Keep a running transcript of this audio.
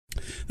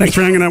Thanks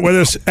for hanging out with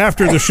us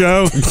after the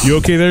show. You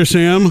okay there,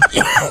 Sam?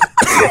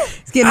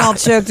 He's getting all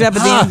choked up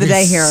at the end of the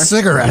day here.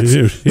 Cigarettes.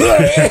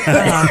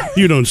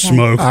 You don't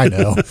smoke. I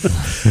know.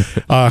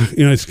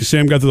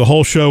 Sam got through the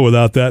whole show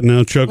without that,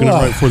 now choking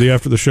up right before the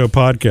After the Show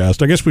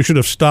podcast. I guess we should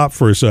have stopped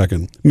for a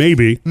second.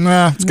 Maybe.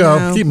 Nah, let's go.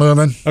 No. Keep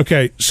moving.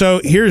 Okay,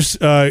 so here's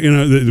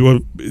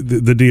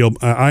the deal.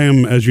 I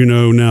am, as you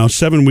know, now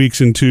 7 weeks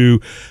into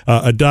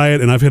a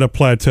diet, and I've hit a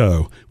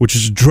plateau, which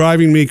is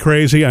driving me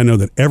crazy. I know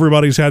that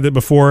everybody's had that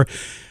before.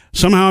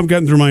 Somehow I've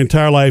gotten through my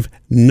entire life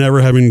never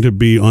having to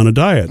be on a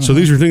diet. Mm-hmm. So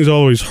these are things I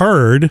always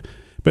heard,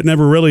 but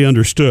never really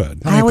understood.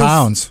 How many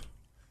pounds?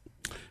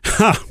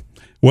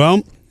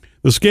 Well,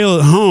 the scale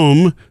at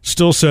home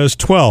still says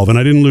 12, and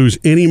I didn't lose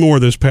any more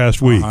this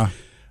past week.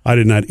 I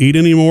did not eat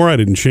anymore. I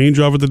didn't change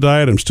off of the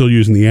diet. I'm still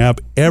using the app.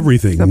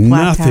 Everything.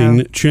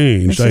 Nothing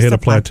changed. I hit a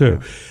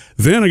plateau.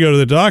 Then I go to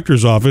the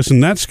doctor's office,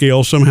 and that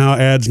scale somehow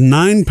adds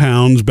 9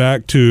 pounds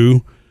back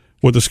to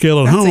what the scale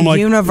at home. I'm like,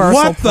 universal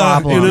what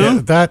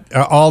problem.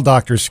 All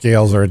doctor's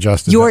scales are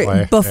adjusted that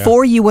way.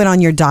 Before you went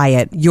on your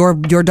diet, your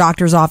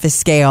doctor's office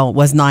scale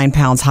was 9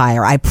 pounds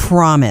higher. I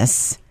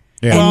promise.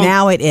 Yeah. And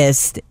now it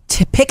is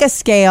to pick a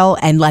scale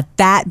and let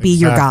that be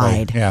your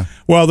guide. Yeah.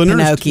 Well, the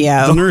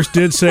Pinocchio. nurse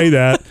did say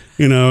that,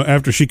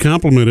 after she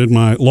complimented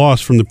my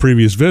loss from the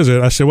previous visit.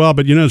 I said, well,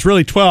 but it's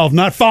really 12,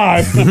 not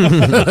 5.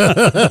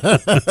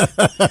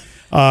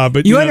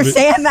 But you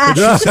understand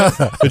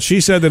that? But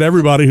she said that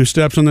everybody who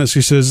steps on that,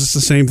 she says it's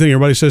the same thing.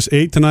 Everybody says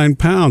 8 to 9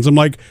 pounds. I'm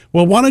like,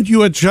 well, why don't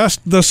you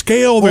adjust the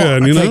scale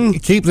then?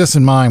 Keep this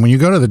in mind. When you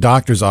go to the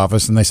doctor's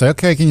office and they say,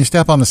 okay, can you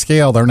step on the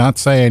scale? They're not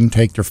saying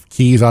take your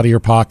keys out of your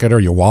pocket or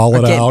your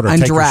wallet out or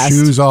take your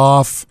shoes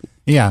off.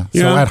 Yeah.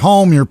 So at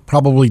home, you're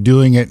probably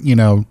doing it,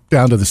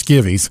 down to the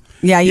skivvies.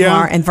 Yeah, you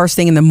are. And first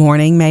thing in the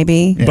morning,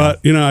 maybe. Yeah.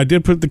 But, I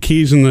did put the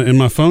keys in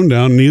my phone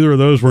down, and neither of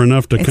those were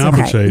enough to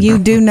compensate. Okay. You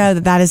do know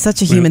that is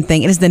such a human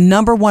thing. It is the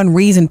number one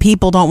reason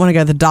people don't want to go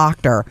to the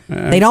doctor.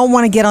 They don't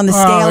want to get on the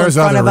scale in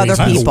front of other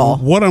people.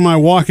 What am I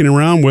walking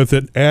around with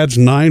that adds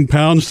 9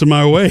 pounds to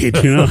my weight,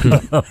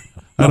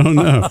 I don't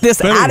know.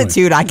 This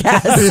attitude, I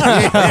guess.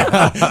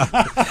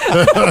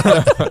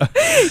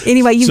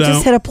 Anyway, you've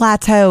just hit a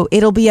plateau.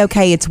 It'll be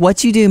okay. It's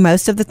what you do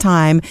most of the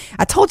time.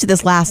 I told you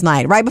this last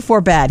night, right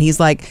before bed. He's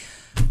like,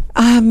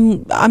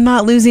 I'm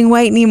not losing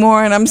weight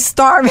anymore and I'm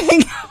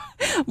starving.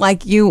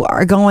 Like, you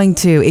are going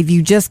to, if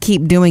you just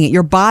keep doing it.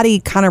 Your body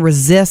kind of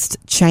resists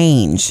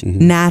change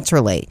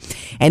naturally.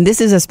 And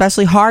this is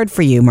especially hard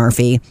for you,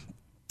 Murphy,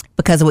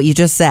 because of what you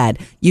just said.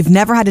 You've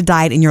never had a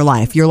diet in your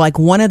life. You're like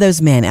one of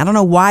those men. I don't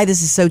know why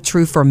this is so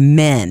true for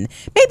men.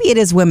 Maybe it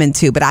is women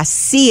too, but I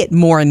see it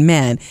more in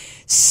men.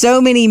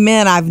 So many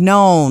men I've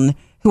known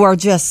who are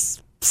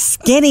just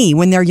skinny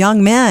when they're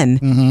young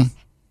men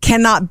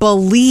cannot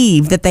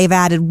believe that they've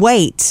added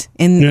weight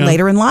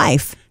later in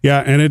life.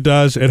 Yeah, and it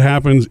does. It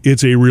happens.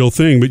 It's a real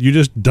thing, but you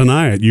just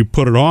deny it. You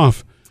put it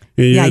off.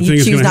 You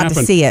choose not to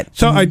see it.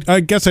 So I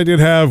guess I did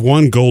have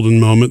one golden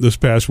moment this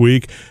past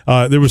week.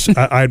 There was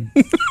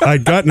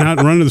I'd gotten out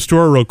and run to the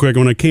store real quick.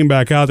 And when I came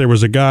back out, there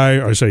was a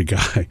guy. I say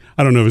guy.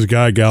 I don't know if it was a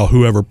guy, gal,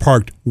 whoever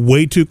parked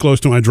way too close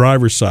to my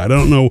driver's side. I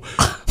don't know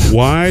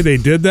why they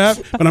did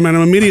that, but I'm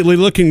immediately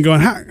looking,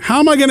 going, how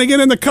am I going to get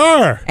in the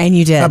car? And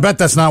you did. I bet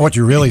that's not what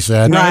you really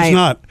said. No, it's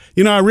not.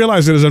 I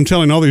realize that as I'm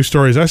telling all these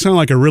stories, I sound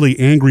like a really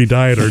angry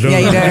dieter, don't I?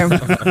 Yeah, you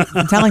do.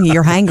 I'm telling you,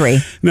 you're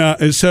hangry. No,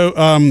 so,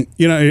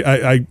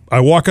 I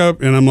walk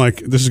up and I'm like,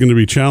 this is going to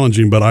be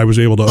challenging, but I was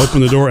able to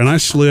open the door and I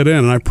slid in,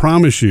 and I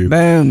promise you,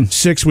 boom.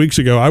 6 weeks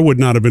ago, I would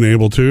not have been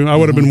able to. I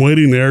would have been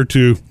waiting there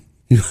to,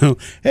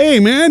 hey,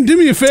 man, do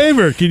me a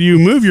favor. Could you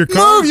move your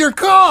car? Move your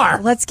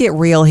car! Let's get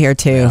real here,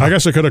 too. I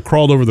guess I could have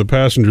crawled over the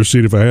passenger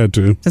seat if I had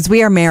to. Since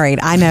we are married,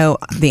 I know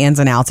the ins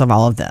and outs of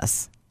all of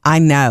this. I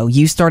know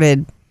you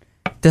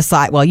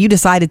you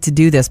decided to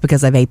do this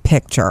because of a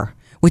picture,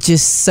 which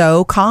is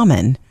so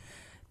common.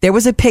 There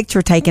was a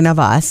picture taken of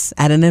us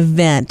at an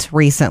event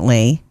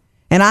recently,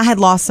 and I had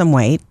lost some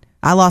weight.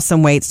 I lost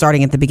some weight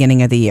starting at the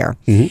beginning of the year.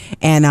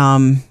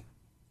 And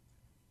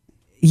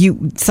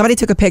somebody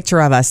took a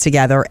picture of us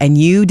together, and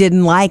you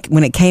didn't like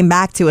when it came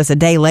back to us a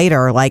day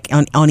later, like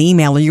on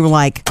email, and you were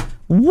like,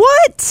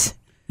 what?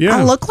 Yeah.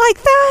 I look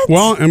like that?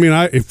 Well,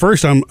 at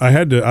first I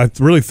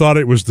really thought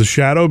it was the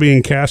shadow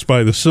being cast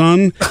by the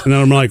sun, and then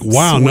I'm like,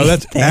 wow, no,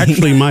 that's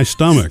actually my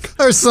stomach.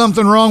 There's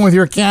something wrong with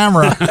your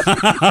camera.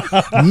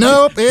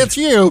 Nope, it's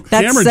you.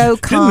 That's so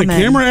common. Didn't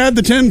the camera add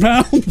the 10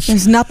 pounds?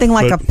 There's nothing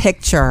like a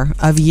picture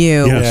of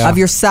you, of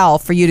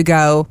yourself, for you to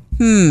go,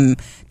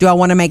 do I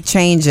want to make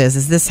changes?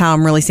 Is this how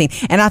I'm really seeing?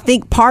 And I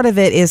think part of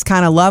it is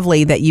kind of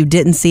lovely that you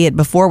didn't see it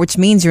before, which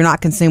means you're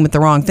not consumed with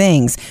the wrong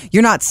things.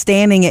 You're not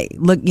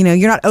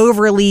you're not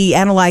overly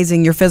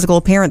analyzing your physical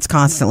appearance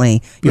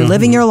constantly. You're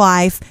living your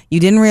life. You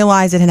didn't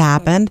realize it had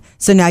happened.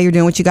 So now you're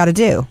doing what you got to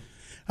do.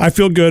 I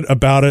feel good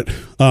about it.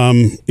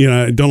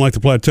 I don't like the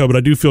plateau, but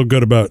I do feel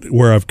good about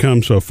where I've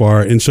come so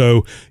far. And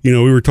so, we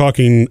were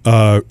talking,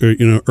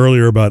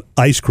 earlier about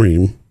ice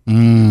cream.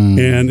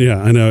 And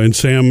yeah, I know. And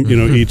Sam,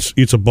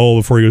 eats a bowl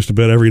before he goes to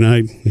bed every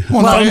night.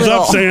 Well, thumbs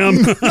up,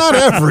 Sam. Not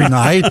every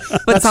night.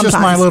 That's sometimes. Just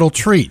my little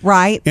treat,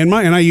 right? And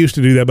I used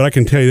to do that, but I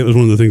can tell you that was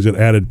one of the things that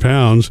added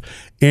pounds.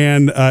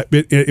 And but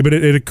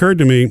it occurred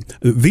to me,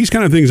 these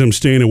kind of things I'm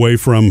staying away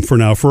from for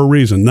now for a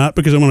reason, not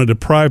because I want to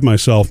deprive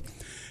myself,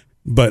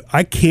 but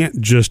I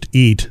can't just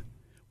eat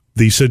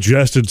the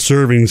suggested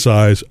serving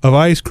size of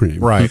ice cream.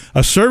 Right.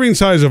 A serving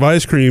size of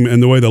ice cream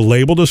and the way the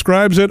label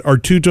describes it are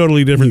two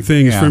totally different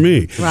things for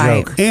me.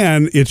 Right.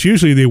 And it's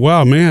usually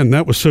wow, man,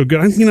 that was so good.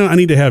 I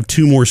need to have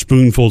 2 more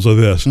spoonfuls of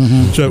this.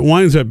 Mm-hmm. So it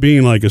winds up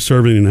being like a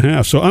serving and a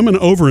half. So I'm an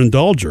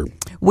overindulger.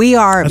 We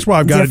are. That's why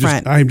I've got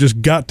different. I've just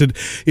got to,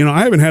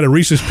 I haven't had a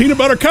Reese's peanut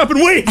butter cup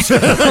in weeks.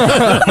 Not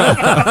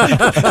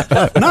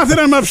that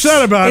I'm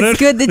upset about it. It's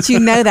good that you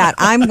know that.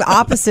 I'm the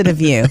opposite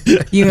of you.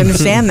 You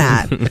understand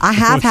that. I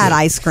have had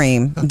ice cream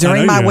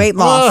during my weight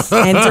loss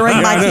and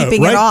during my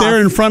keeping it off. Right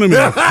there in front of me,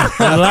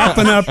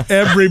 lapping up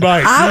every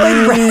bite. I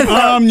would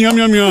rather. Yum,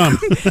 yum, yum.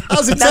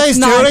 How's it That's taste,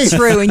 not Judy?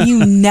 true, and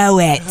you know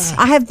it.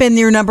 I have been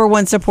your number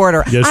one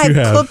supporter. Yes, I've you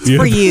have. cooked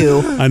for you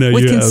I know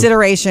with you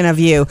consideration of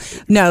you.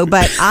 No,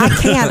 but I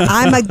can't.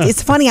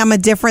 It's funny. I'm a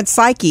different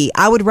psyche.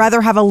 I would rather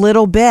have a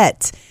little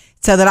bit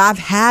so that I've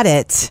had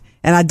it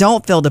and I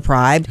don't feel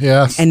deprived.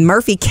 Yes. And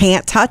Murphy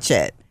can't touch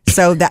it.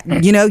 So that,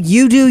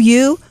 you do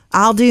you,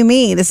 I'll do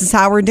me. This is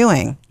how we're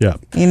doing. Yeah.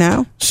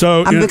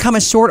 So I'm become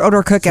a short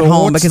order cook at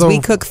home because we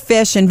cook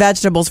fish and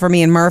vegetables for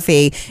me and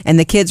Murphy, and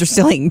the kids are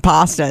still eating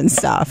pasta and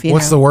stuff.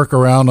 What's the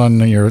workaround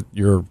on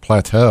your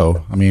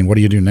plateau? I mean, what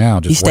do you do now?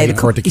 Just wait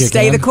for it to kick in? You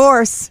stay the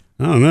course.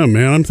 I don't know,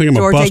 man. I'm thinking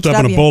I'm going to bust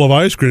up in a bowl of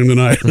ice cream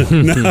tonight.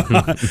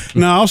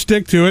 No, I'll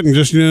stick to it and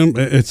just,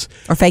 it's...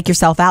 Or fake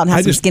yourself out and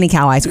have some Skinny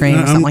Cow ice cream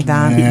or something like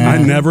that. I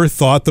never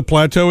thought the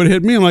plateau would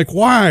hit me. I'm like,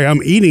 why?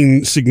 I'm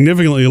eating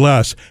significantly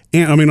less.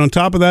 And, on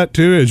top of that,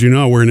 too, as you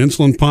know, we're an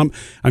insulin pump.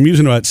 I'm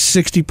using about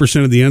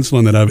 60% of the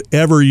insulin that I've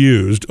ever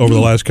used over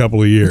the last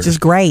couple of years. Which is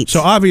great.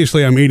 So,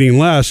 obviously, I'm eating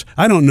less.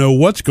 I don't know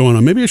what's going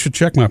on. Maybe I should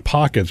check my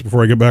pockets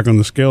before I get back on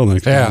the scale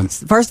next time.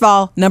 First of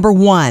all, number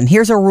 1,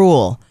 here's a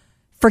rule.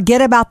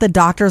 Forget about the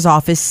doctor's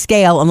office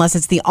scale unless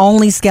it's the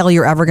only scale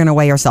you're ever going to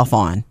weigh yourself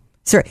on.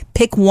 So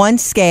pick one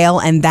scale,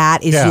 and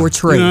that is your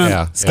truth.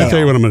 I'll tell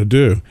you what I'm going to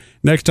do.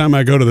 Next time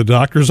I go to the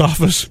doctor's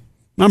office,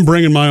 I'm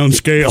bringing my own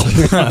scale.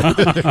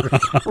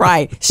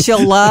 Right.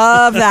 She'll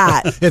love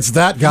that. It's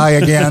that guy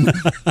again.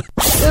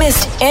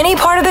 Missed any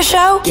part of the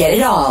show? Get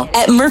it all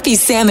at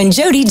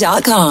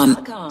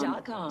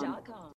murphysamandjody.com.